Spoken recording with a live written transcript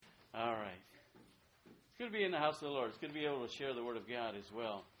good to be in the house of the Lord. It's good to be able to share the Word of God as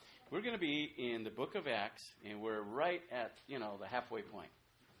well. We're going to be in the book of Acts, and we're right at, the halfway point.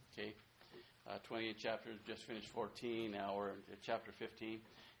 Okay? 28 chapters, just finished 14, now we're at chapter 15.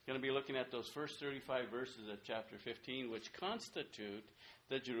 Going to be looking at those first 35 verses of chapter 15, which constitute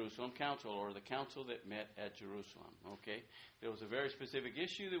the Jerusalem Council, or the council that met at Jerusalem. Okay? There was a very specific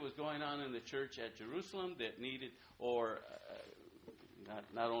issue that was going on in the church at Jerusalem that needed, or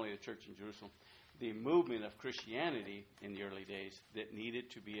not only the church in Jerusalem, the movement of Christianity in the early days that needed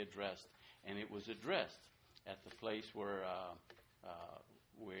to be addressed. And it was addressed at the place where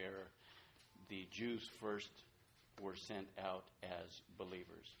the Jews first were sent out as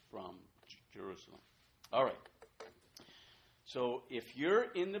believers from Jerusalem. All right. So if you're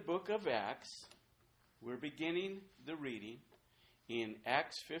in the book of Acts, we're beginning the reading in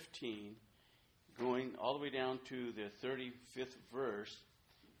Acts 15, going all the way down to the 35th verse.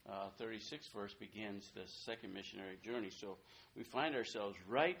 36th verse begins the second missionary journey. So we find ourselves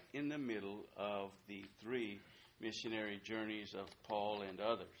right in the middle of the three missionary journeys of Paul and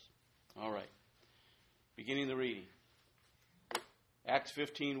others. All right. Beginning the reading. Acts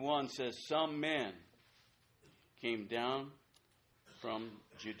 15:1 says, some men came down from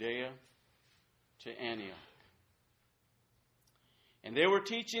Judea to Antioch. And they were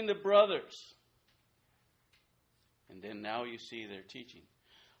teaching the brothers. And then now you see their teaching.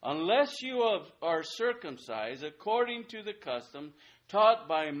 Unless you are circumcised according to the custom taught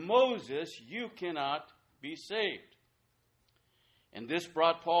by Moses, you cannot be saved. And this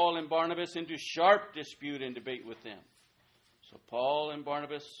brought Paul and Barnabas into sharp dispute and debate with them. So Paul and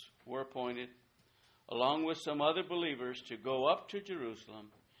Barnabas were appointed, along with some other believers, to go up to Jerusalem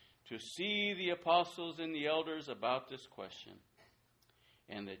to see the apostles and the elders about this question.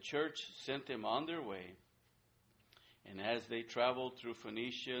 And the church sent them on their way. And as they traveled through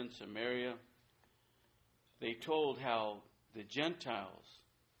Phoenicia and Samaria, they told how the Gentiles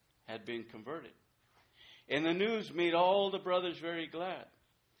had been converted. And the news made all the brothers very glad.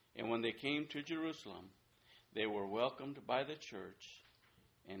 And when they came to Jerusalem, they were welcomed by the church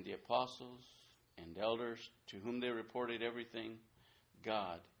and the apostles and elders, to whom they reported everything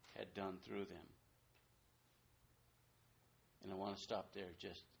God had done through them. And I want to stop there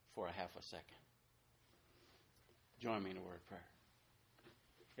just for a half a second. Join me in a word of prayer.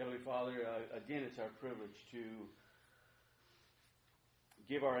 Heavenly Father, again, it's our privilege to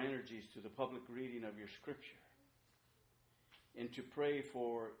give our energies to the public reading of your Scripture and to pray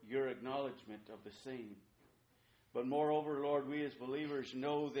for your acknowledgement of the same. But moreover, Lord, we as believers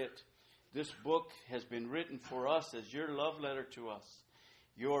know that this book has been written for us as your love letter to us,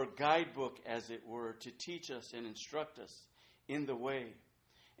 your guidebook, as it were, to teach us and instruct us in the way.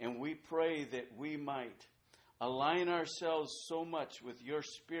 And we pray that we might align ourselves so much with your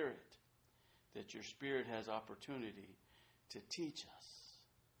Spirit that your Spirit has opportunity to teach us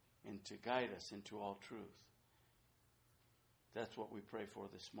and to guide us into all truth. That's what we pray for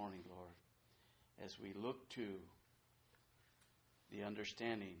this morning, Lord, as we look to the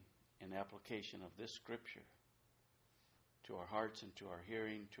understanding and application of this Scripture to our hearts and to our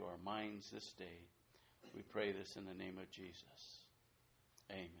hearing, to our minds this day. We pray this in the name of Jesus.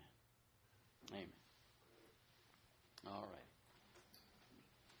 Amen. Amen. All right.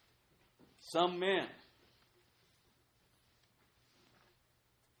 Some men.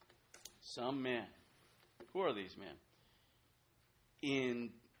 Who are these men? In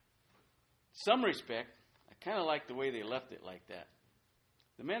some respect, I kind of like the way they left it like that.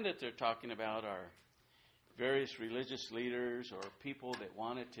 The men that they're talking about are various religious leaders or people that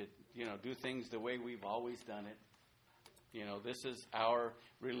wanted to, do things the way we've always done it. This is our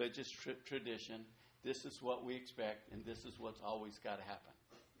religious tradition. This is what we expect, and this is what's always got to happen.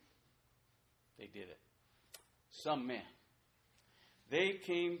 They did it. Some men. They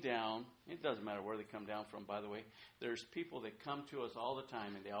came down. It doesn't matter where they come down from, by the way. There's people that come to us all the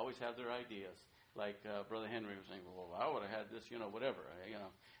time, and they always have their ideas. Like Brother Henry was saying, well, I would have had this, whatever.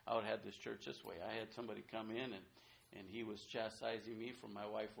 I would have had this church this way. I had somebody come in, and he was chastising me for my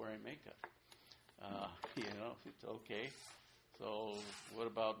wife wearing makeup. It's okay. So what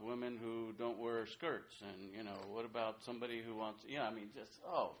about women who don't wear skirts? And, what about somebody who wants,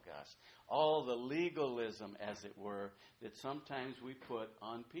 oh gosh, all the legalism, as it were, that sometimes we put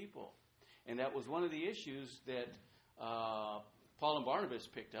on people. And that was one of the issues that Paul and Barnabas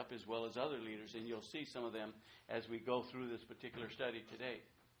picked up, as well as other leaders, and you'll see some of them as we go through this particular study today.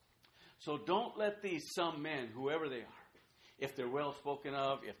 So don't let these some men, whoever they are, if they're well spoken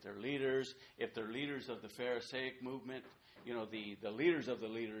of, if they're leaders of the Pharisaic movement, the leaders of the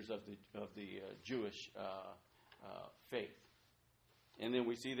Jewish faith. And then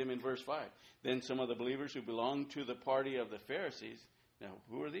we see them in verse 5. Then some of the believers who belonged to the party of the Pharisees. Now,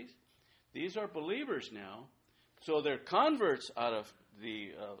 who are these? These are believers now. So they're converts out of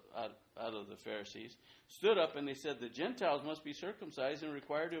the Pharisees. Stood up and they said, the Gentiles must be circumcised and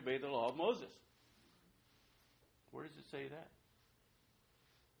required to obey the law of Moses. Where does it say that?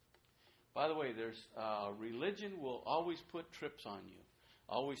 By the way, there's religion will always put trips on you.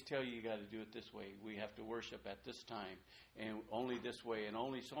 Always tell you got to do it this way. We have to worship at this time, and only this way, and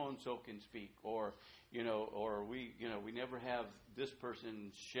only so and so can speak, or we never have this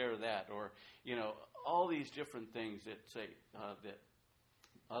person share that, or all these different things that say that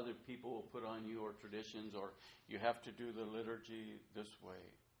other people will put on you, or traditions, or you have to do the liturgy this way.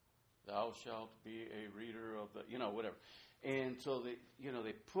 Thou shalt be a reader of the whatever. And so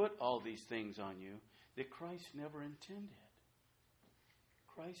they put all these things on you that Christ never intended.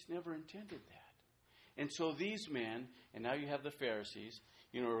 Christ never intended that. And so these men, and now you have the Pharisees,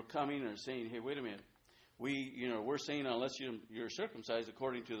 are coming and saying, hey, wait a minute. We're saying unless you're circumcised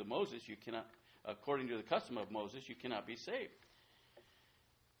according to according to the custom of Moses, you cannot be saved.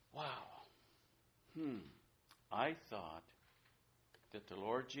 Wow. I thought that the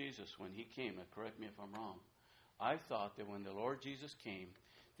Lord Jesus, when he came, now correct me if I'm wrong, I thought that when the Lord Jesus came,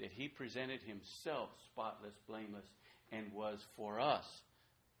 that he presented himself spotless, blameless, and was for us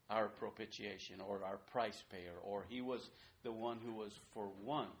our propitiation, or our price payer, or he was the one who was for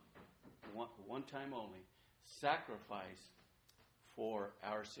one time only, sacrifice for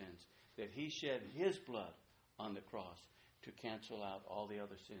our sins, that he shed his blood on the cross to cancel out all the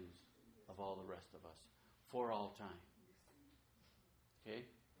other sins of all the rest of us for all time. Okay?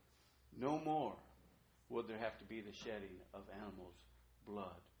 No more would there have to be the shedding of animals'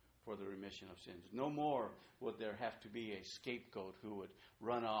 blood for the remission of sins. No more would there have to be a scapegoat who would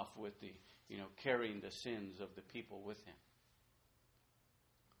run off with carrying the sins of the people with him.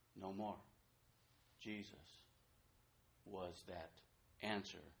 No more. Jesus was that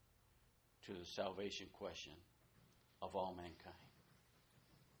answer to the salvation question of all mankind.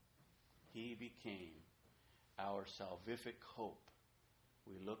 He became our salvific hope.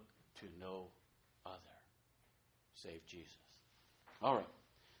 We look to no other save Jesus. All right.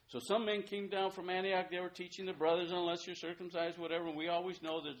 So some men came down from Antioch. They were teaching the brothers, unless you're circumcised, whatever. And we always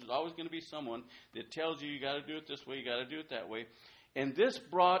know there's always going to be someone that tells you got to do it this way, you got to do it that way. And this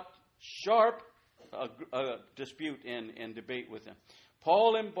brought sharp dispute and debate with them.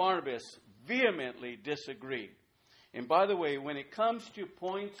 Paul and Barnabas vehemently disagreed. And by the way, when it comes to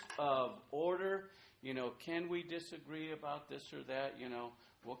points of order, can we disagree about this or that?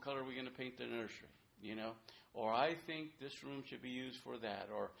 What color are we going to paint the nursery? Or I think this room should be used for that.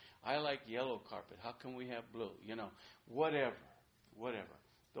 Or I like yellow carpet. How can we have blue? Whatever.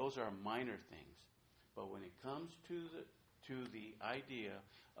 Those are minor things. But when it comes to the idea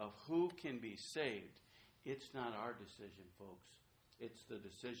of who can be saved, it's not our decision, folks. It's the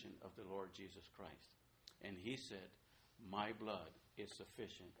decision of the Lord Jesus Christ. And he said, my blood is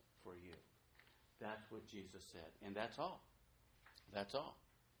sufficient for you. That's what Jesus said. And that's all. That's all.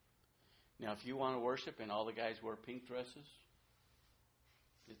 Now, if you want to worship and all the guys wear pink dresses,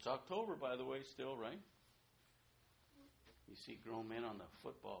 it's October, by the way, still, right? You see grown men on the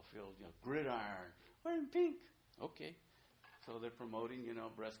football field, gridiron, wearing pink. Okay. So they're promoting,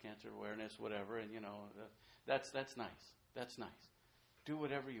 breast cancer awareness, whatever, and, that's nice. That's nice. Do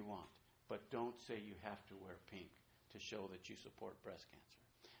whatever you want, but don't say you have to wear pink to show that you support breast cancer.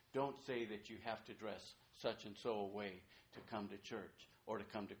 Don't say that you have to dress such and so a way to come to church or to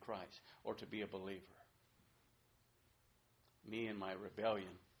come to Christ or to be a believer. Me and my rebellion,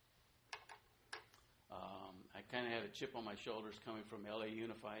 I kind of had a chip on my shoulders coming from LA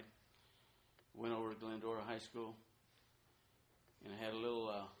Unified. Went over to Glendora High School, and I had a little,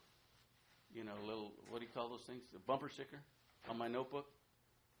 what do you call those things? The bumper sticker on my notebook.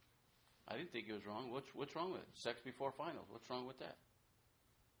 I didn't think it was wrong. What's wrong with it? Sex before finals. What's wrong with that?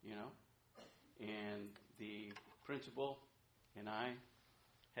 And the principal and I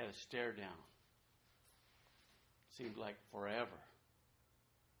had a stare down. Seemed like forever.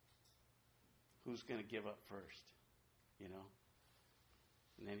 Who's going to give up first?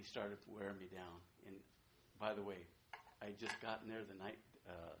 And then he started wearing me down. And by the way, I had just gotten there the night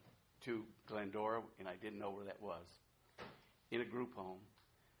to Glendora, and I didn't know where that was. In a group home.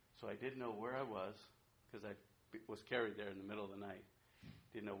 So I didn't know where I was, because I was carried there in the middle of the night.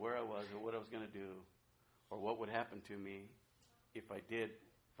 Didn't know where I was or what I was going to do or what would happen to me if I did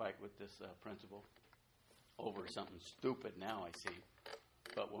fight with this principal over something stupid now, I see.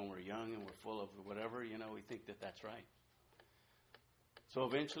 But when we're young and we're full of whatever, we think that that's right. So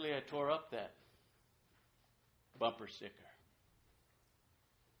eventually I tore up that bumper sticker.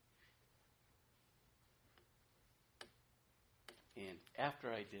 And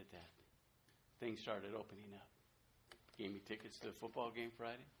after I did that, things started opening up. Gave me tickets to the football game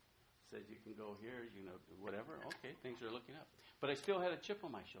Friday. Said you can go here, whatever. Okay, things are looking up. But I still had a chip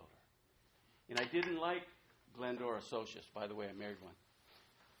on my shoulder. And I didn't like Glendora Associates. By the way, I married one.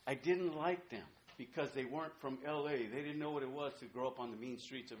 I didn't like them because they weren't from L.A. They didn't know what it was to grow up on the mean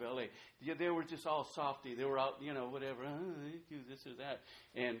streets of L.A. They were just all softy. They were out, whatever, this or that.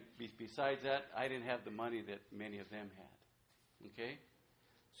 And besides that, I didn't have the money that many of them had. Okay?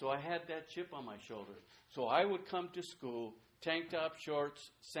 So I had that chip on my shoulder. So I would come to school, tank top,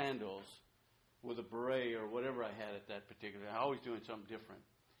 shorts, sandals, with a beret or whatever I had at that particular time. Always doing something different.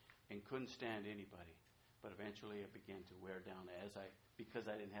 And couldn't stand anybody. But eventually it began to wear down because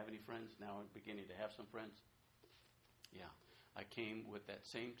I didn't have any friends. Now I'm beginning to have some friends. Yeah, I came with that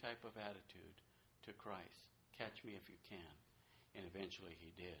same type of attitude to Christ. Catch me if you can. And eventually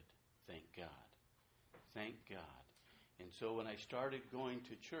he did. Thank God. Thank God. And so when I started going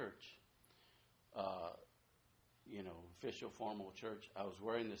to church, official formal church, I was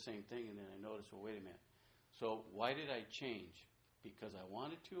wearing the same thing, and then I noticed, well, wait a minute. So why did I change? Because I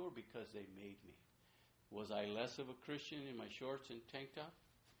wanted to or because they made me? Was I less of a Christian in my shorts and tank top?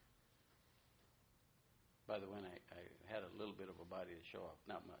 By the way, I had a little bit of a body to show off.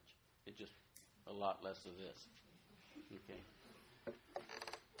 Not much. It's just a lot less of this. Okay.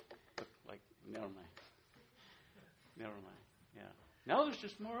 Never mind. Yeah. Now there's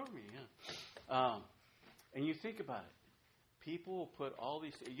just more of me. Yeah. And you think about it. People will put all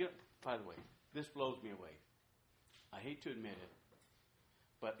these. By the way, this blows me away. I hate to admit it,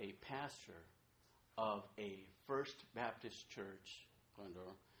 but a pastor of a First Baptist Church,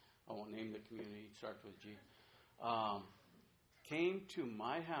 Glendora, I won't name the community, it starts with G, came to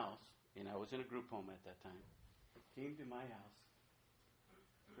my house, and I was in a group home at that time, came to my house.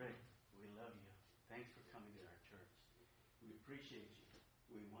 Greg, we love you. Thanks for coming to our church. We appreciate you.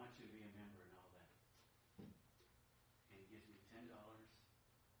 We want you to be a member and all that. And he gives me $10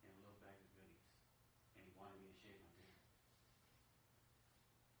 and a little bag of goodies. And he wanted me to shave my beard.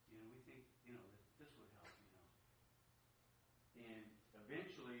 We think, that this would help, And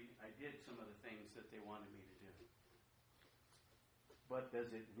eventually, I did some of the things that they wanted me to do. But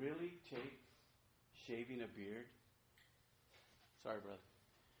does it really take shaving a beard? Sorry, brother.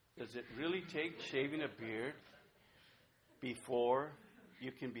 Does it really take shaving a beard before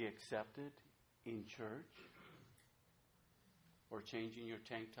you can be accepted in church? Or changing your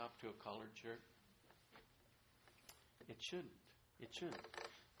tank top to a collared shirt? It shouldn't. It shouldn't.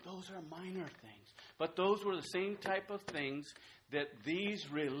 Those are minor things. But those were the same type of things that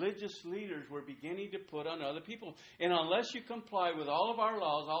these religious leaders were beginning to put on other people. And unless you comply with all of our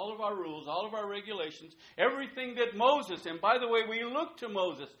laws, all of our rules, all of our regulations, everything that Moses, and by the way, we look to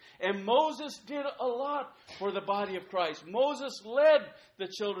Moses, and Moses did a lot for the body of Christ. Moses led the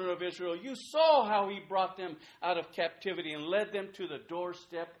children of Israel. You saw how he brought them out of captivity and led them to the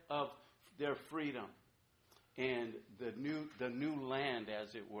doorstep of their freedom and the new land,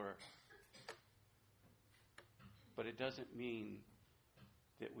 as it were. But it doesn't mean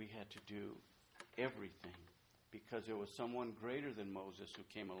that we had to do everything, because there was someone greater than Moses who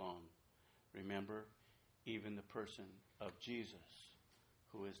came along. Remember, even the person of Jesus,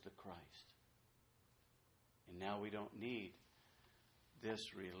 who is the Christ. And now we don't need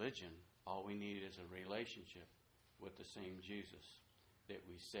this religion. All we need is a relationship with the same Jesus that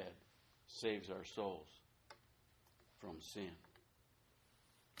we said saves our souls from sin.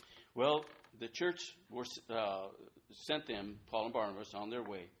 Well, the church sent them, Paul and Barnabas, on their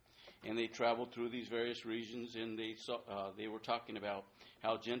way. And they traveled through these various regions, and they were talking about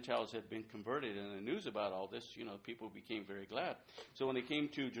how Gentiles had been converted. And the news about all this, people became very glad. So when they came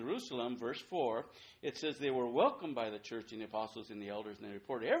to Jerusalem, verse 4, it says they were welcomed by the church and the apostles and the elders, and they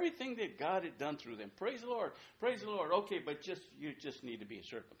reported everything that God had done through them. Praise the Lord. Praise the Lord. Okay, but you just need to be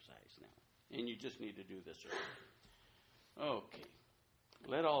circumcised now. And you just need to do this. Okay.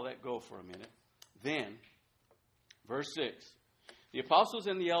 Let all that go for a minute. Then, verse 6. The apostles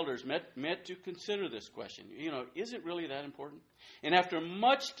and the elders met to consider this question. Is it really that important? And after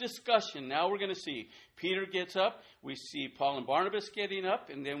much discussion, now we're going to see Peter gets up. We see Paul and Barnabas getting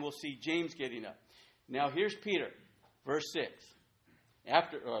up. And then we'll see James getting up. Now here's Peter. Verse 6.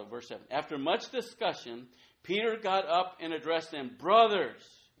 Verse 7. After much discussion, Peter got up and addressed them. Brothers,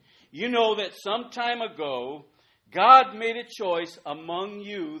 you know that some time ago, God made a choice among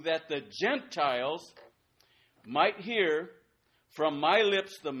you that the Gentiles might hear from my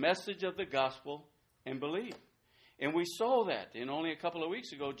lips the message of the gospel and believe. And we saw that. And only a couple of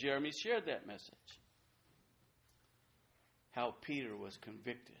weeks ago, Jeremy shared that message. How Peter was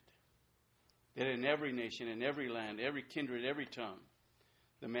convicted that in every nation, in every land, every kindred, every tongue,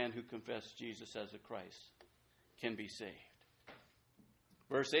 the man who confessed Jesus as the Christ can be saved.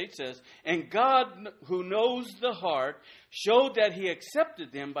 Verse 8 says, and God, who knows the heart, showed that he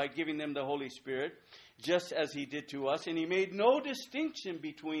accepted them by giving them the Holy Spirit, just as he did to us. And he made no distinction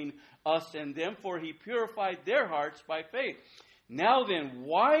between us and them, for he purified their hearts by faith. Now then,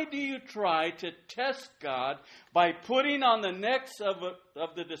 why do you try to test God by putting on the necks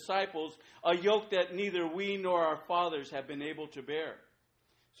of the disciples a yoke that neither we nor our fathers have been able to bear?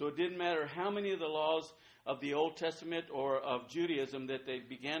 So it didn't matter how many of the laws of the Old Testament or of Judaism that they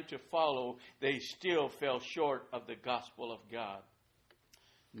began to follow, they still fell short of the gospel of God.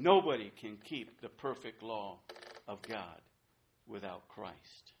 Nobody can keep the perfect law of God without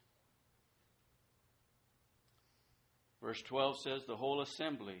Christ. Verse 12 says, the whole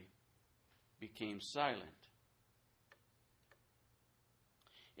assembly became silent.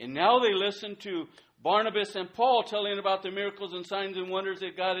 And now they listened to Barnabas and Paul telling about the miracles and signs and wonders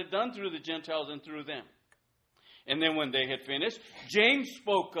that God had done through the Gentiles and through them. And then when they had finished, James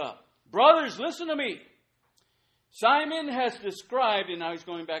spoke up. Brothers, listen to me. Simon has described, and now he's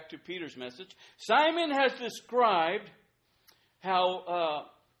going back to Peter's message. Simon has described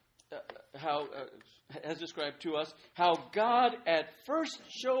has described to us how God at first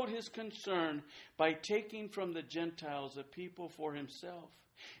showed his concern by taking from the Gentiles a people for himself.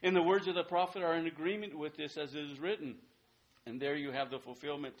 And the words of the prophet are in agreement with this, as it is written. And there you have the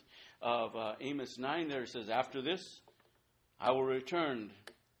fulfillment of Amos 9. There it says, after this, I will return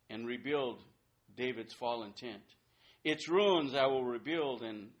and rebuild David's fallen tent. Its ruins I will rebuild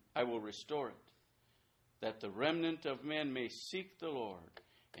and I will restore it, that the remnant of men may seek the Lord,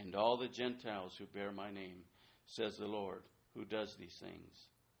 and all the Gentiles who bear my name, says the Lord, who does these things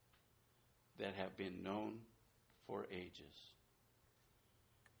that have been known for ages.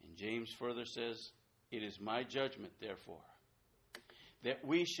 And James further says, it is my judgment, therefore, that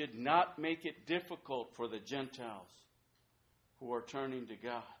we should not make it difficult for the Gentiles who are turning to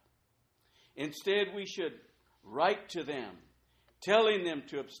God. Instead, we should write to them, telling them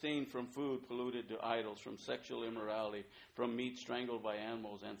to abstain from food polluted to idols, from sexual immorality, from meat strangled by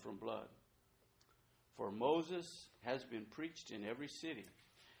animals, and from blood. For Moses has been preached in every city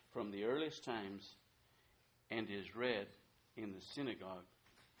from the earliest times, and is read in the synagogue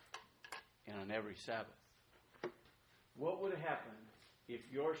and on every Sabbath. What would have happened if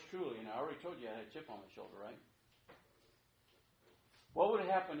yours truly, and I already told you I had a chip on my shoulder, right? What would have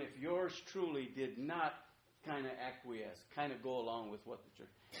happened if yours truly did not kind of acquiesce, kind of go along with what the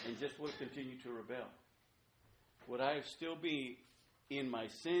church, and just would continue to rebel? Would I still be in my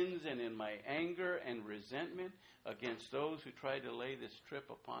sins and in my anger and resentment against those who tried to lay this trip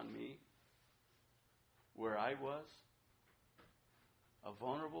upon me, where I was a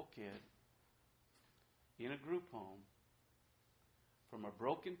vulnerable kid in a group home from a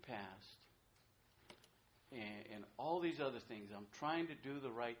broken past and all these other things? I'm trying to do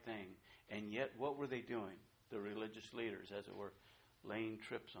the right thing, and yet what were they doing? The religious leaders, as it were, laying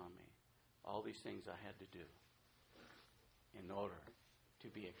trips on me. All these things I had to do in order to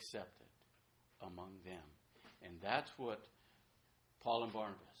be accepted among them. And that's what Paul and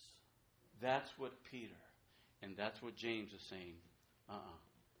Barnabas, that's what Peter, and that's what James is saying.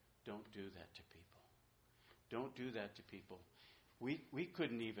 Don't do that to people. Don't do that to people. We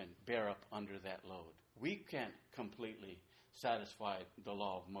couldn't even bear up under that load. We can't completely satisfy the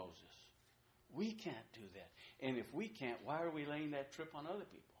law of Moses. We can't do that. And if we can't, why are we laying that trip on other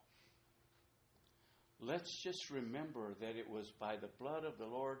people? Let's just remember that it was by the blood of the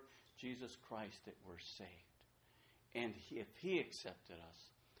Lord Jesus Christ that we're saved. And if he accepted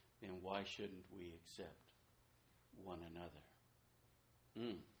us, then why shouldn't we accept one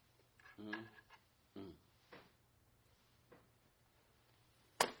another?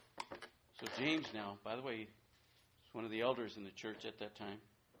 So James now, by the way, is one of the elders in the church at that time.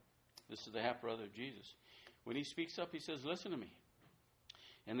 This is the half-brother of Jesus. When he speaks up, he says, listen to me.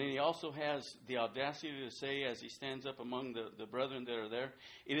 And then he also has the audacity to say, as he stands up among the brethren that are there,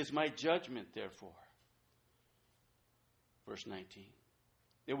 it is my judgment, therefore. Verse 19.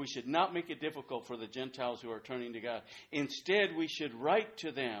 That we should not make it difficult for the Gentiles who are turning to God. Instead, we should write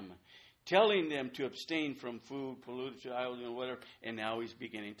to them, telling them to abstain from food polluted to idols and whatever. And now he's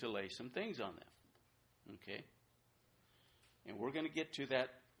beginning to lay some things on them. Okay? And we're going to get to that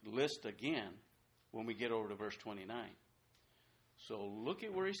list again when we get over to verse 29. So look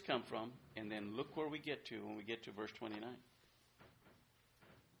at where he's come from, and then look where we get to when we get to verse 29.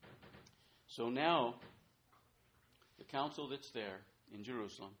 So now, the council that's there in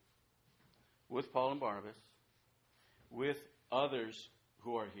Jerusalem, with Paul and Barnabas, with others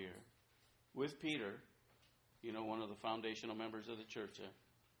who are here, with Peter, one of the foundational members of the church there,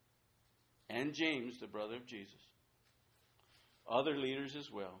 and James, the brother of Jesus, other leaders as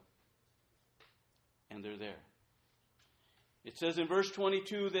well, and they're there. It says in verse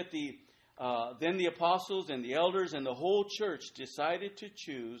 22 that then the apostles and the elders and the whole church decided to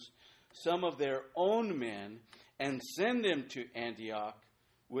choose some of their own men and send them to Antioch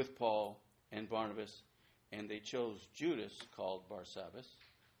with Paul and Barnabas. And they chose Judas, called Barsabbas,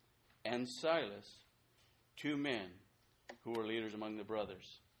 and Silas, 2 men who were leaders among the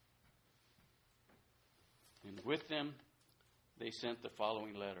brothers. And with them, they sent the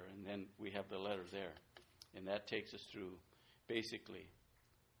following letter. And then we have the letter there. And that takes us through, basically,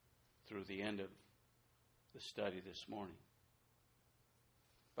 through the end of the study this morning.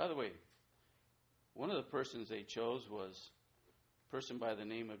 By the way, one of the persons they chose was a person by the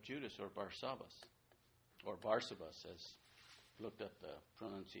name of Judas, or Barsabbas, or Barsabas, as looked up the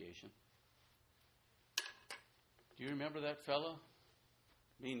pronunciation. Do you remember that fellow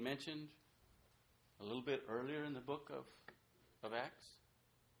being mentioned a little bit earlier in the book of Acts?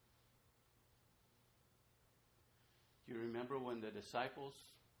 Do you remember when the disciples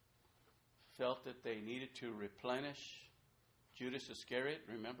felt that they needed to replenish Judas Iscariot,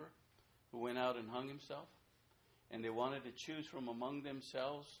 remember, who went out and hung himself? And they wanted to choose from among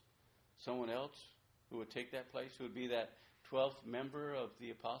themselves someone else who would take that place, who would be that 12th member of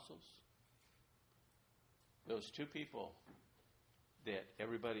the apostles. Those 2 people that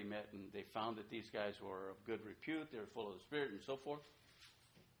everybody met, and they found that these guys were of good repute, they were full of the Spirit and so forth.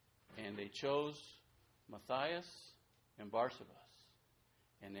 And they chose Matthias and Barsabas.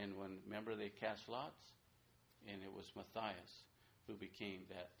 And then remember, they cast lots, and it was Matthias who became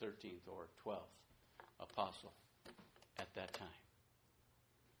that 13th or 12th apostle at that time.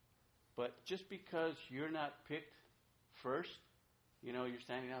 But just because you're not picked first, you're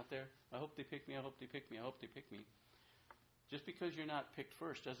standing out there, I hope they pick me, I hope they pick me, I hope they pick me. Just because you're not picked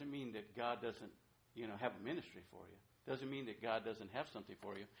first doesn't mean that God doesn't, have a ministry for you. Doesn't mean that God doesn't have something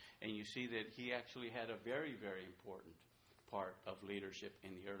for you. And you see that he actually had a very, very important part of leadership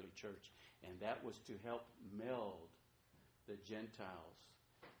in the early church. And that was to help meld the Gentiles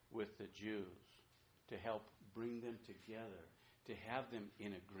with the Jews, to help bring them together, to have them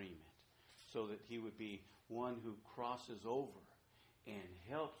in agreement, so that he would be one who crosses over and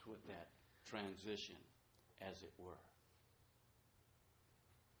helps with that transition, as it were.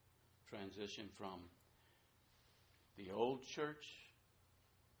 Transition from the old church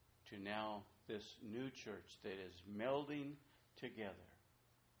to now this new church that is melding together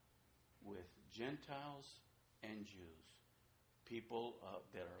with Gentiles and Jews, people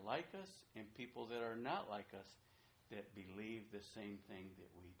that are like us and people that are not like us, that believe the same thing that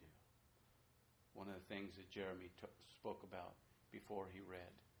we do. One of the things that Jeremy spoke about before he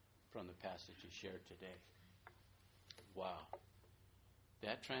read from the passage he shared today. Wow.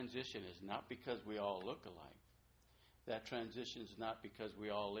 That transition is not because we all look alike. That transition is not because we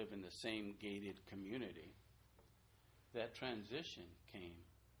all live in the same gated community. That transition came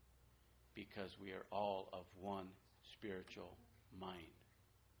because we are all of one spiritual mind.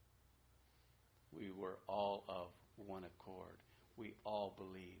 We were all of one accord. We all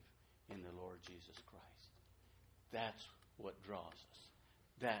believe in the Lord Jesus Christ. That's what draws us.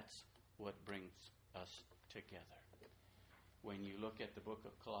 That's what brings us together. When you look at the book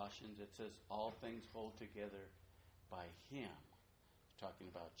of Colossians, it says all things hold together by him. Talking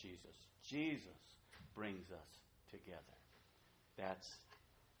about Jesus. Jesus brings us together. That's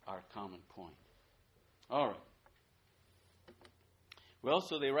our common point. All right. Well,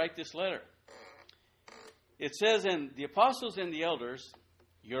 so they write this letter. It says, and the apostles and the elders,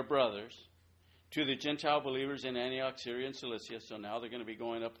 your brothers, to the Gentile believers in Antioch, Syria, and Cilicia. So now they're going to be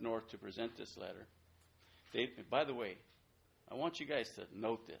going up north to present this letter. By the way, I want you guys to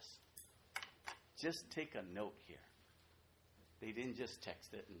note this. Just take a note here. They didn't just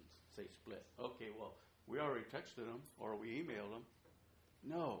text it and say split. Okay, well, we already texted them or we emailed them.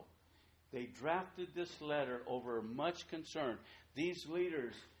 No. They drafted this letter over much concern. These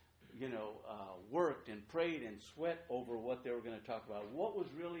leaders, worked and prayed and sweat over what they were going to talk about. What was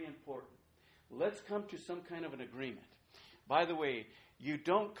really important? Let's come to some kind of an agreement. By the way, you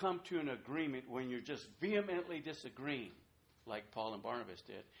don't come to an agreement when you're just vehemently disagreeing, like Paul and Barnabas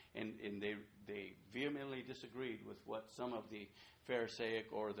did. And they vehemently disagreed with what some of the Pharisaic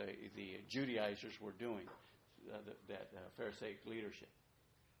or the Judaizers were doing, that Pharisaic leadership.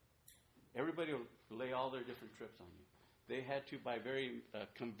 Everybody will lay all their different trips on you. They had to, by very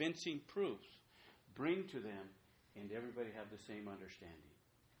convincing proofs, bring to them, and everybody have the same understanding.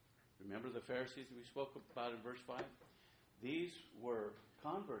 Remember the Pharisees we spoke about in verse 5? These were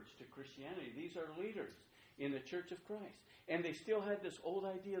converts to Christianity. These are leaders in the Church of Christ. And they still had this old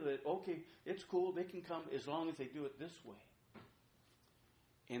idea that, okay, it's cool, they can come as long as they do it this way.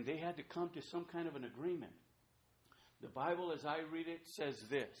 And they had to come to some kind of an agreement. The Bible, as I read it, says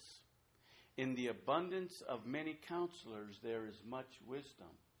this: in the abundance of many counselors, there is much wisdom.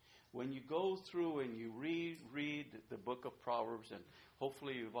 When you go through and you reread the book of Proverbs, and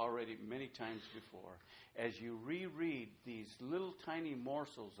hopefully you've already many times before, as you reread these little tiny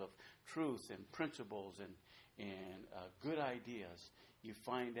morsels of truth and principles and good ideas, you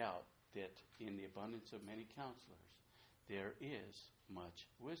find out that in the abundance of many counselors, there is much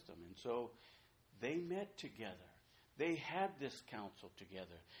wisdom. And so they met together. They had this counsel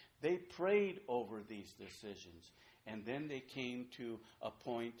together. They prayed over these decisions. And then they came to a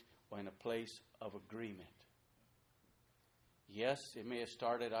point and a place of agreement. Yes, it may have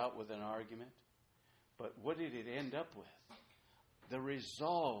started out with an argument, but what did it end up with? The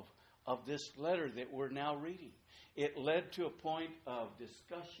resolve of this letter that we're now reading. It led to a point of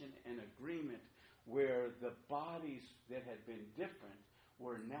discussion and agreement where the bodies that had been different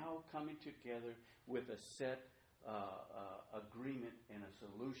were now coming together with a set agreement and a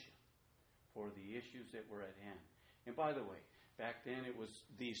solution for the issues that were at hand. And by the way, back then it was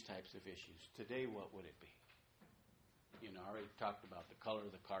these types of issues. Today, what would it be? You know, I already talked about the color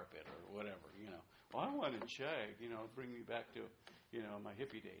of the carpet or whatever, you know. Well, I wanted shag, you know, bring me back to, you know, my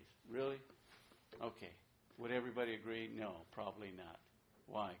hippie days. Really? Okay. Would everybody agree? No, probably not.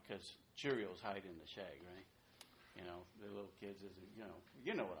 Why? Because Cheerios hide in the shag, right? You know, the little kids,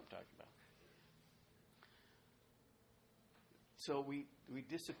 you know what I'm talking about. So we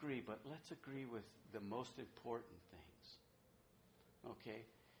disagree, but let's agree with the most important things. Okay?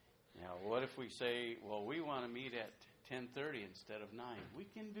 Now, what if we say, well, we want to meet at 10:30 instead of 9? We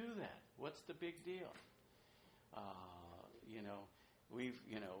can do that. What's the big deal?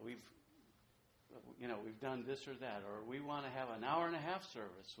 We've done this or that, or we want to have an hour and a half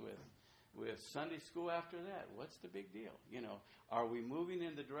service with Sunday school after that. What's the big deal? You know, are we moving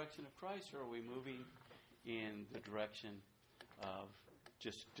in the direction of Christ, or are we moving in the direction of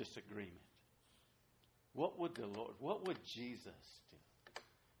just disagreement? What would Jesus do?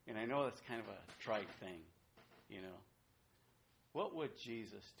 And I know that's kind of a trite thing, you know. What would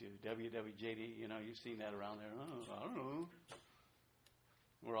Jesus do? WWJD, you know, you've seen that around there. Oh, I don't know.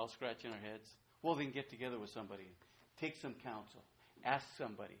 We're all scratching our heads. Well, then get together with somebody. Take some counsel. Ask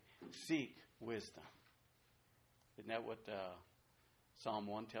somebody. Seek wisdom. Isn't that what Psalm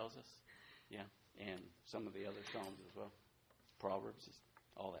 1 tells us? Yeah. And some of the other Psalms as well. Proverbs,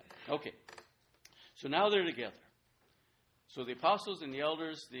 all that. Okay. So now they're together. So the apostles and the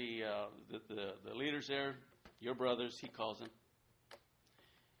elders, the leaders there, your brothers, he calls them,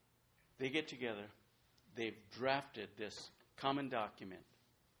 they get together. They've drafted this common document,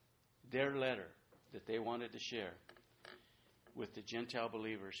 their letter that they wanted to share with the Gentile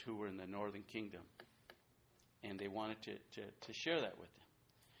believers who were in the northern kingdom. And they wanted to share that with them.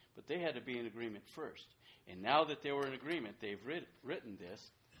 But they had to be in agreement first. And now that they were in agreement, they've written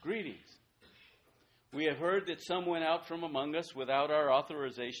this. Greetings. We have heard that some went out from among us without our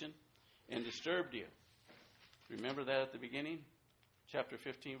authorization and disturbed you. Remember that at the beginning? Chapter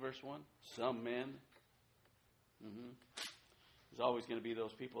 15, verse 1? Some men. There's always going to be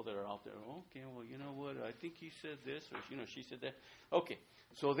those people that are out there. Okay, well, you know what? I think he said this, or, you know, she said that. Okay,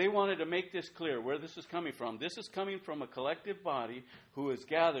 so they wanted to make this clear where this is coming from. This is coming from a collective body who is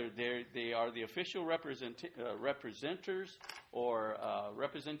gathered. They are the official representers or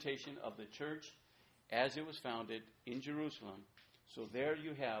representation of the church as it was founded in Jerusalem. So there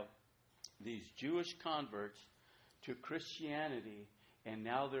you have these Jewish converts to Christianity, and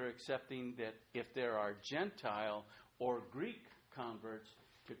now they're accepting that if there are Gentile or Greek converts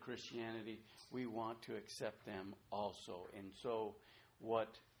to Christianity, we want to accept them also. And so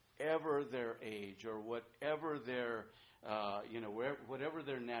whatever their age or whatever their, whatever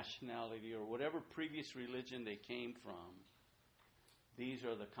their nationality or whatever previous religion they came from, these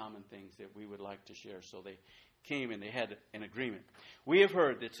are the common things that we would like to share. So they came and they had an agreement. We have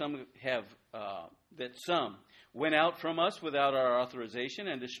heard that some went out from us without our authorization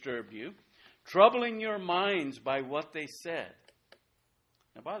and disturbed you, troubling your minds by what they said.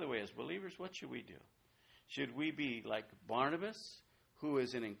 Now, by the way, as believers, what should we do? Should we be like Barnabas, who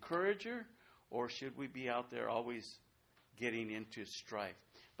is an encourager, or should we be out there always getting into strife?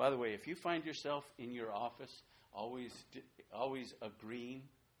 By the way, if you find yourself in your office always agreeing,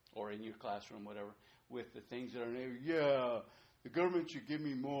 or in your classroom, whatever, with the things that are new, yeah, the government should give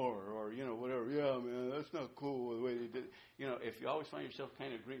me more, or, you know, whatever, yeah, man, that's not cool the way they did it. You know, if you always find yourself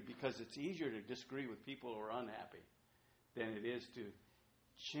kind of agreeing, because it's easier to disagree with people who are unhappy than it is to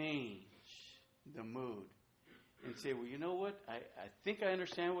change the mood and say, well, you know what? I think I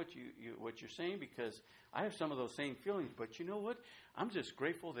understand what you're saying, because I have some of those same feelings. But you know what? I'm just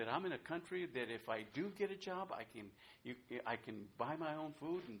grateful that I'm in a country that if I do get a job, I can buy my own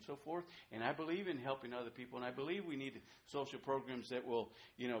food and so forth. And I believe in helping other people. And I believe we need social programs that will,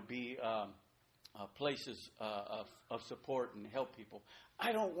 be places of support and help people.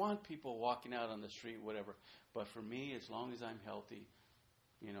 I don't want people walking out on the street, whatever. But for me, as long as I'm healthy,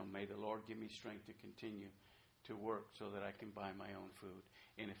 may the Lord give me strength to continue to work so that I can buy my own food.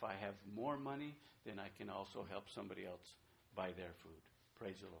 And if I have more money, then I can also help somebody else buy their food.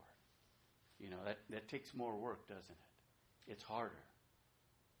 Praise the Lord. That takes more work, doesn't it? It's harder.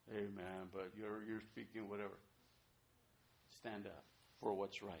 Amen. But you're speaking whatever. Stand up for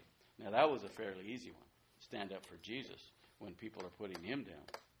what's right. Now that was a fairly easy one. Stand up for Jesus when people are putting him down.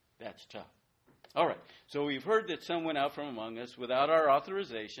 That's tough. All right, so we've heard that some went out from among us without our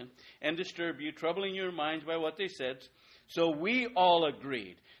authorization and disturbed you, troubling your minds by what they said. So we all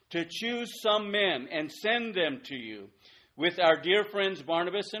agreed to choose some men and send them to you with our dear friends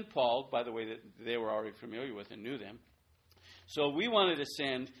Barnabas and Paul, by the way, that they were already familiar with and knew them. So we wanted to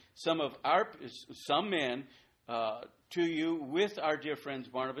send some men to you with our dear friends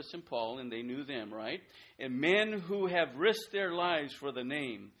Barnabas and Paul, and they knew them, right? And men who have risked their lives for the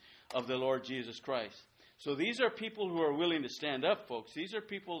name of the Lord Jesus Christ. So these are people who are willing to stand up, folks. These are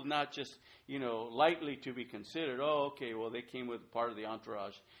people not just, lightly to be considered. Oh, okay, well, they came with part of the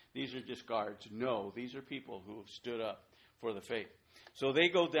entourage. These are just guards. No, these are people who have stood up for the faith. So they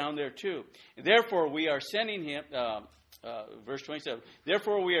go down there too. Therefore, we are sending him, verse 27,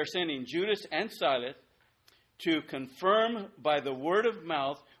 therefore we are sending Judas and Silas to confirm by the word of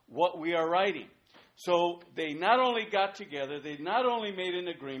mouth what we are writing. So they not only got together, they not only made an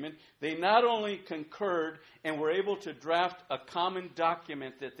agreement, they not only concurred and were able to draft a common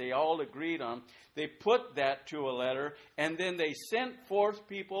document that they all agreed on, they put that to a letter, and then they sent forth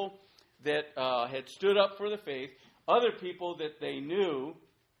people that had stood up for the faith, other people that they knew,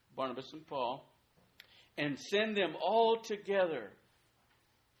 Barnabas and Paul, and send them all together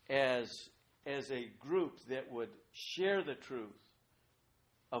as a group that would share the truth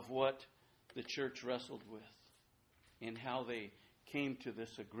of what the church wrestled with and how they came to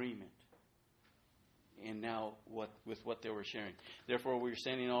this agreement and now with what they were sharing. Therefore, we are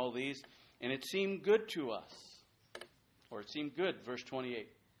sending all these, and it seemed good to us. Or it seemed good, verse 28.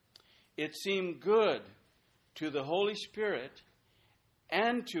 It seemed good to the Holy Spirit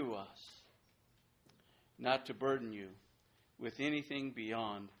and to us not to burden you with anything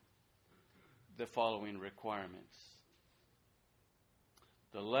beyond the following requirements.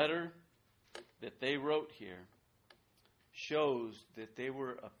 The letter that they wrote here shows that they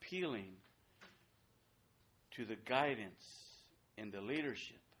were appealing to the guidance and the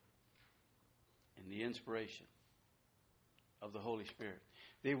leadership and the inspiration of the Holy Spirit.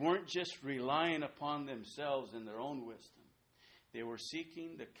 They weren't just relying upon themselves and their own wisdom. They were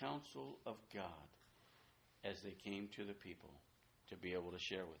seeking the counsel of God as they came to the people to be able to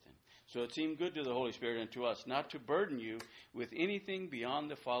share with Him. So it seemed good to the Holy Spirit and to us not to burden you with anything beyond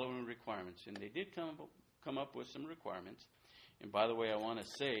the following requirements. And they did come up with some requirements. And by the way, I want to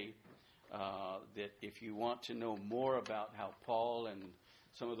say that if you want to know more about how Paul and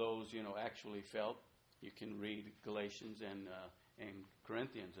some of those, actually felt, you can read Galatians and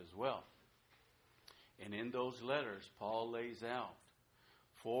Corinthians as well. And in those letters, Paul lays out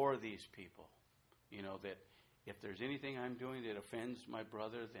for these people, that if there's anything I'm doing that offends my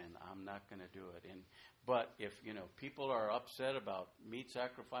brother, then I'm not going to do it. But if, people are upset about meat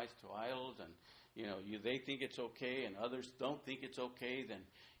sacrificed to idols and, they think it's okay and others don't think it's okay, then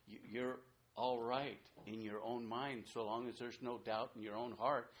you're all right in your own mind, so long as there's no doubt in your own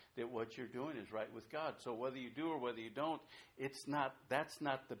heart that what you're doing is right with God. So whether you do or whether you don't, that's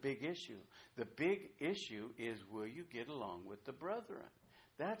not the big issue. The big issue is, will you get along with the brethren?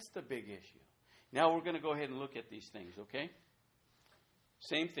 That's the big issue. Now we're going to go ahead and look at these things, okay?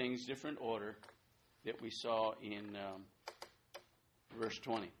 Same things, different order that we saw in verse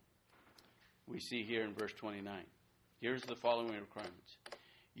 20. We see here in verse 29. Here's the following requirements.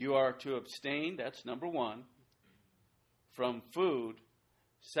 You are to abstain, that's number one, from food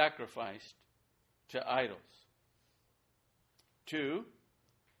sacrificed to idols. 2,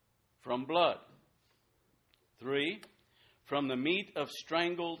 from blood. 3, from the meat of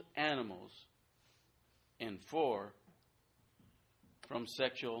strangled animals. And 4, from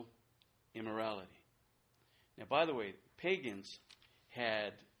sexual immorality. Now, by the way, pagans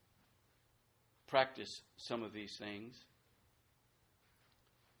had practiced some of these things,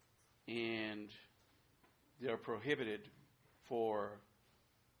 and they're prohibited for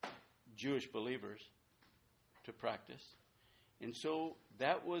Jewish believers to practice. And so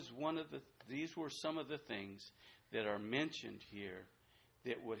that was these were some of the things that are mentioned here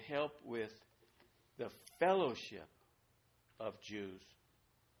that would help with the fellowship of Jews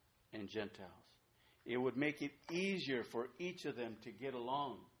and Gentiles. It would make it easier for each of them to get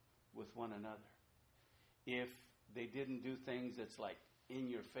along with one another if they didn't do things that's like in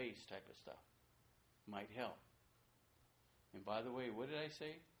your face type of stuff. Might help. And by the way, what did I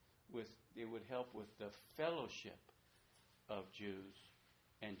say? It would help with the fellowship of Jews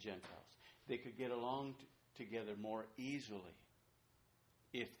and Gentiles. They could get along together more easily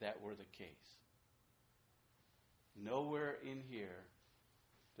if that were the case. Nowhere in here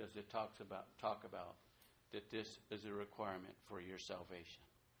does it talk about that this is a requirement for your salvation.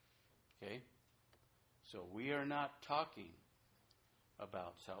 Okay? So we are not talking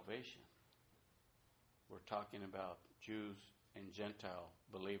about salvation. We're talking about Jews and Gentile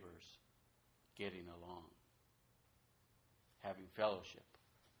believers getting along, having fellowship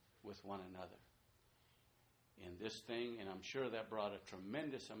with one another. And this thing, and I'm sure that brought a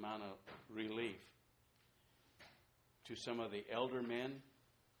tremendous amount of relief to some of the elder men,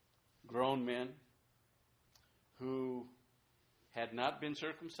 grown men, who had not been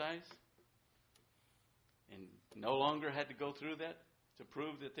circumcised and no longer had to go through that to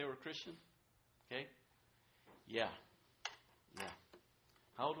prove that they were Christian. Okay? Yeah.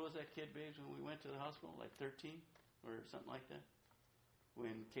 How old was that kid, babes, when we went to the hospital? Like 13 or something like that?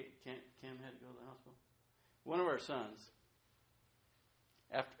 When Kim had to go to the hospital? One of our sons,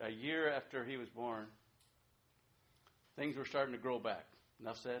 a year after he was born, things were starting to grow back.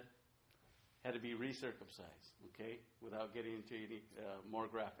 Enough said. Had to be recircumcised, okay, without getting into any more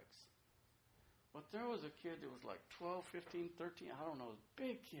graphics. But there was a kid that was like 12, 15, 13, I don't know,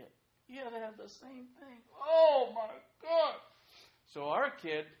 big kid. He had to have the same thing. Oh, my God. So our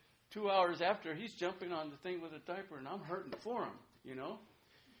kid, 2 hours after, he's jumping on the thing with a diaper, and I'm hurting for him, you know.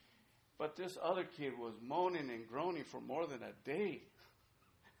 But this other kid was moaning and groaning for more than a day.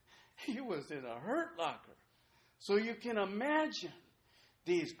 He was in a hurt locker. So you can imagine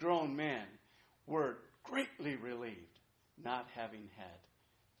these grown men were greatly relieved not having had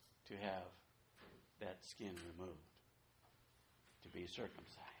to have that skin removed to be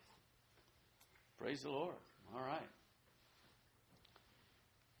circumcised. Praise the Lord. All right.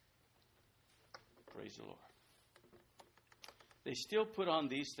 Praise the Lord. They still put on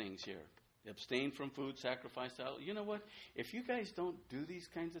these things here. Abstain from food sacrificed to idols. You know what? If you guys don't do these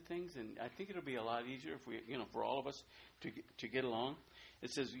kinds of things, and I think it'll be a lot easier if we, for all of us to get along. It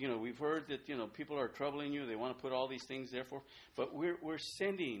says, we've heard that, people are troubling you. They want to put all these things there for. But we're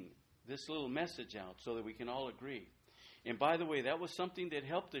sending this little message out so that we can all agree. And by the way, that was something that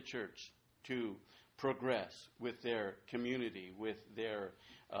helped the church to progress with their community, with their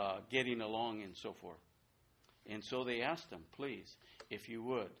getting along and so forth. And so they asked them, please, if you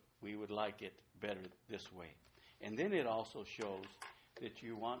would, we would like it better this way. And then it also shows that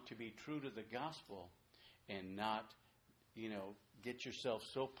you want to be true to the gospel and not, get yourself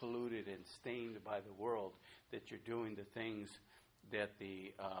so polluted and stained by the world that you're doing the things that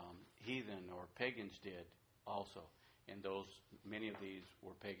the heathen or pagans did also. And many of these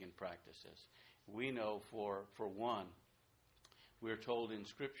were pagan practices. We know for one, we're told in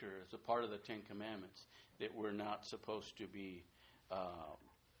Scripture as a part of the Ten Commandments that we're not supposed to be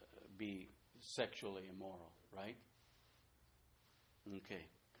sexually immoral, right? Okay.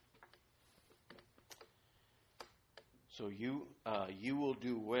 So you will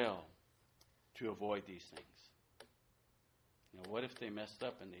do well to avoid these things. Now, what if they messed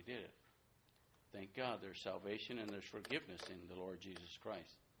up and they did it? Thank God there's salvation and there's forgiveness in the Lord Jesus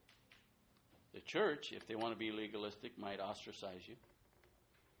Christ. The church, if they want to be legalistic, might ostracize you.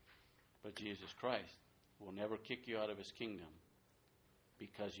 But Jesus Christ will never kick you out of his kingdom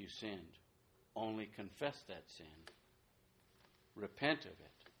because you sinned. Only confess that sin, repent of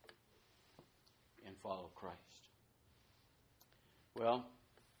it, and follow Christ. Well,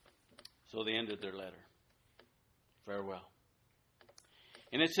 so they ended their letter. Farewell.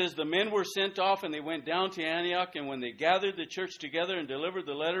 And it says, the men were sent off and they went down to Antioch. And when they gathered the church together and delivered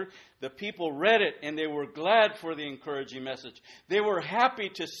the letter, the people read it and they were glad for the encouraging message. They were happy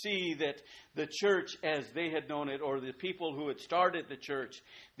to see that the church as they had known it, or the people who had started the church,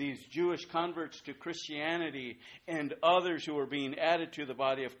 these Jewish converts to Christianity and others who were being added to the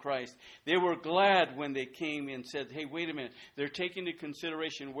body of Christ, they were glad when they came and said, hey, wait a minute, they're taking into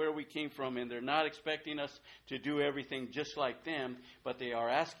consideration where we came from, and they're not expecting us to do everything just like them, but they are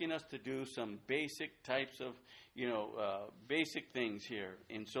asking us to do some basic types of, basic things here.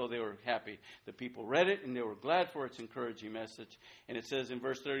 And so they were happy. The people read it, and they were glad for its encouraging message. And it says in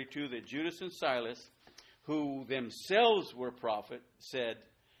verse 32 that Judas and Silas, who themselves were prophets, said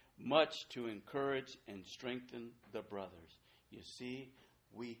much to encourage and strengthen the brothers. You see,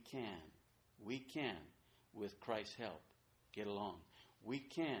 we can, with Christ's help, get along. We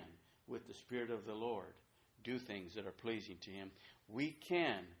can, with the Spirit of the Lord, do things that are pleasing to Him. We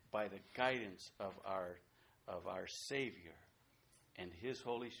can, by the guidance of our Savior and His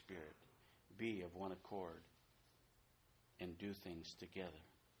Holy Spirit, be of one accord and do things together.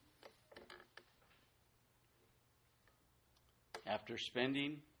 After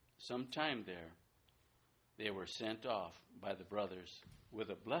spending some time there, they were sent off by the brothers with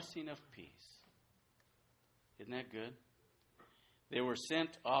a blessing of peace. Isn't that good? They were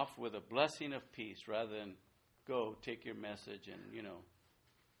sent off with a blessing of peace rather than go take your message and,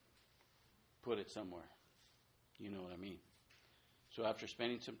 put it somewhere. You know what I mean. So after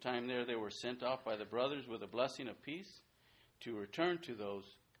spending some time there, they were sent off by the brothers with a blessing of peace to return to those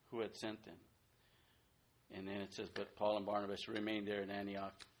who had sent them. And then it says, but Paul and Barnabas remained there in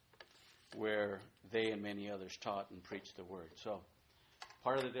Antioch, where they and many others taught and preached the word. So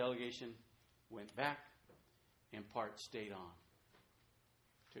part of the delegation went back, and part stayed on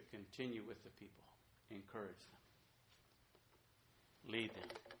to continue with the people, encourage them, lead them,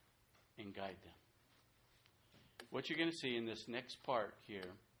 and guide them. What you're going to see in this next part here,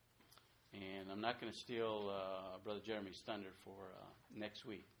 and I'm not going to steal Brother Jeremy's thunder for next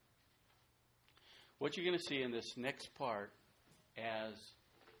week. What you're going to see in this next part as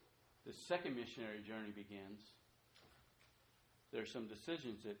the second missionary journey begins, there's some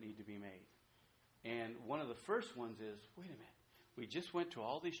decisions that need to be made. And one of the first ones is, wait a minute, we just went to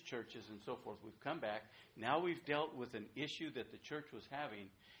all these churches and so forth. We've come back. Now we've dealt with an issue that the church was having.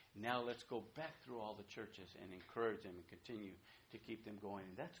 Now let's go back through all the churches and encourage them and continue to keep them going.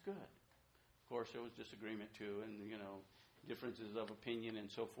 And that's good. Of course, there was disagreement too, and, differences of opinion and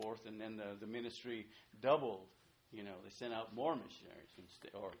so forth. And then the ministry doubled. They sent out more missionaries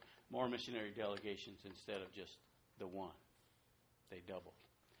or more missionary delegations instead of just the one. They doubled.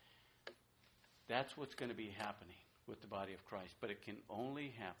 That's what's going to be happening with the body of Christ. But it can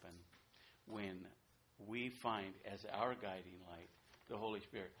only happen when we find as our guiding light the Holy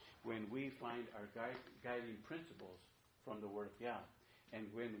Spirit. When we find our guiding principles from the Word of God. And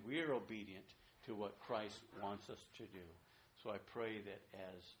when we're obedient to what Christ wants us to do. So I pray that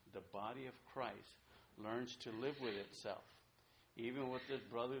as the body of Christ learns to live with itself, even with this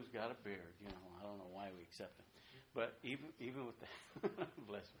brother who's got a beard, I don't know why we accept him. But even with that,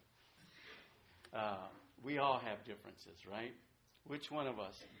 bless me. We all have differences, right? Which one of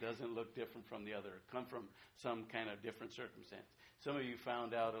us doesn't look different from the other, come from some kind of different circumstance? Some of you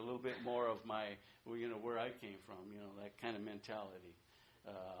found out a little bit more of my, where I came from, that kind of mentality.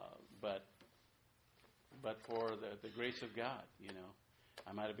 But for the grace of God,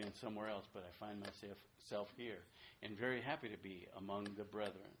 I might have been somewhere else, but I find myself here. And very happy to be among the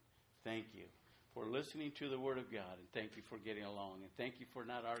brethren. Thank you for listening to the Word of God, and thank you for getting along, and thank you for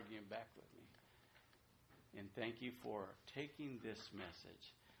not arguing back with me. And thank you for taking this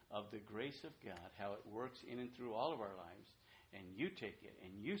message of the grace of God, how it works in and through all of our lives, and you take it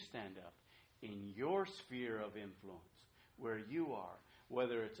and you stand up in your sphere of influence, where you are,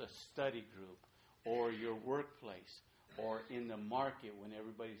 whether it's a study group or your workplace or in the market when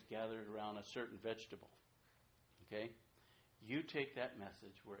everybody's gathered around a certain vegetable. Okay? You take that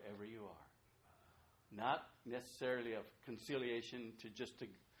message wherever you are. Not necessarily of conciliation to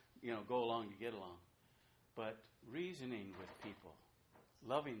go along to get along, but reasoning with people,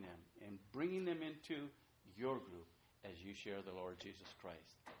 loving them, and bringing them into your group as you share the Lord Jesus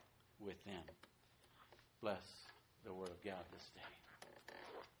Christ with them. Bless the Word of God this day.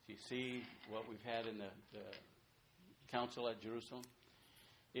 You see what we've had in the Council at Jerusalem?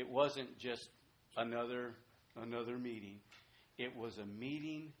 It wasn't just another meeting. It was a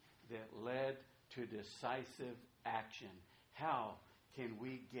meeting that led to decisive action. How can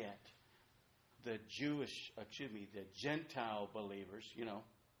we get the Gentile believers,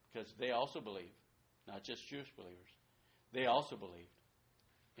 because they also believe, not just Jewish believers, they also believed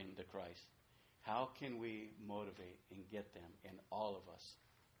in the Christ. How can we motivate and get them and all of us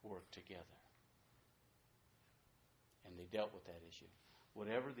work together? And they dealt with that issue.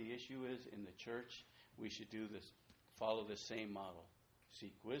 Whatever the issue is in the church, we should follow the same model.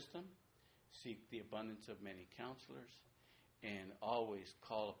 Seek wisdom, seek the abundance of many counselors, and always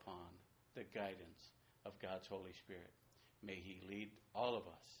call upon the guidance of God's Holy Spirit. May He lead all of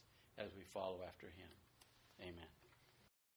us as we follow after Him. Amen.